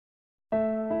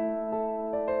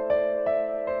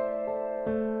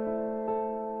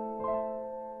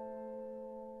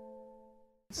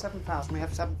7,000. We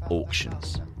have 7,000.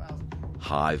 Auctions,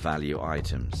 high-value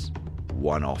items,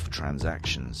 one-off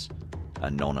transactions,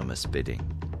 anonymous bidding.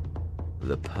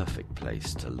 The perfect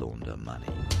place to launder money.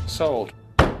 Sold.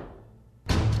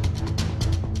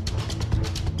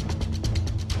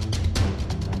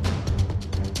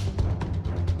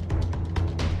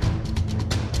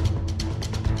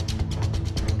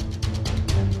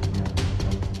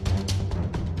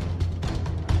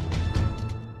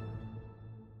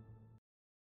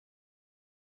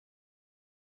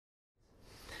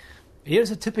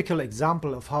 Here's a typical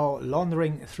example of how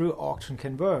laundering through auction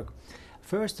can work.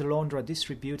 First, the launderer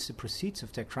distributes the proceeds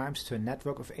of their crimes to a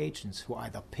network of agents who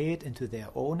either pay it into their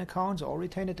own accounts or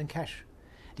retain it in cash.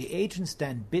 The agents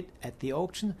then bid at the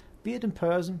auction, be it in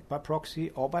person, by proxy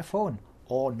or by phone.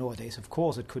 Or nowadays, of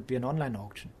course, it could be an online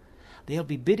auction. They'll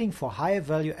be bidding for higher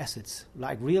value assets,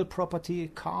 like real property,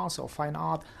 cars or fine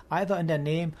art, either in their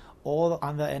name or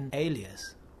under an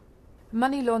alias.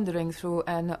 Money laundering through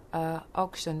an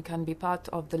auction can be part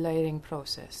of the layering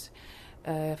process.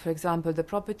 For example, the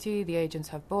property the agents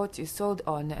have bought is sold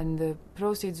on and the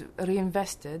proceeds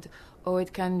reinvested, or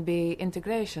it can be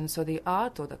integration, so the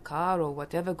art or the car or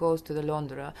whatever goes to the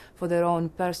launderer for their own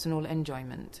personal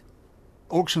enjoyment.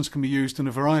 Auctions can be used in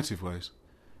a variety of ways.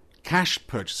 Cash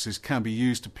purchases can be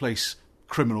used to place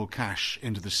criminal cash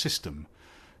into the system,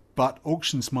 but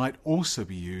auctions might also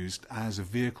be used as a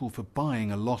vehicle for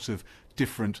buying a lot of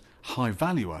different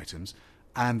high-value items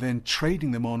and then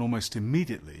trading them on almost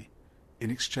immediately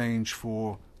in exchange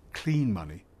for clean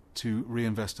money to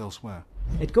reinvest elsewhere.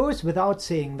 It goes without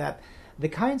saying that the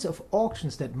kinds of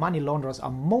auctions that money launderers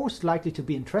are most likely to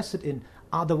be interested in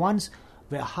are the ones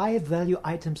where high-value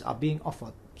items are being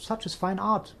offered, such as fine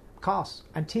art, cars,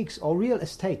 antiques or real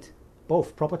estate,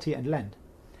 both property and land.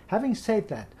 Having said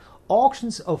that,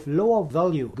 auctions of lower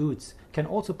value goods can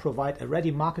also provide a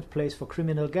ready marketplace for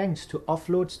criminal gangs to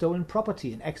offload stolen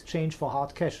property in exchange for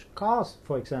hard cash, cars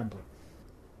for example.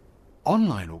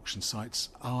 Online auction sites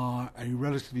are a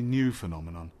relatively new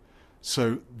phenomenon,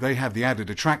 so they have the added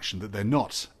attraction that they're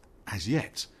not, as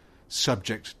yet,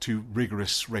 subject to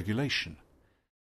rigorous regulation.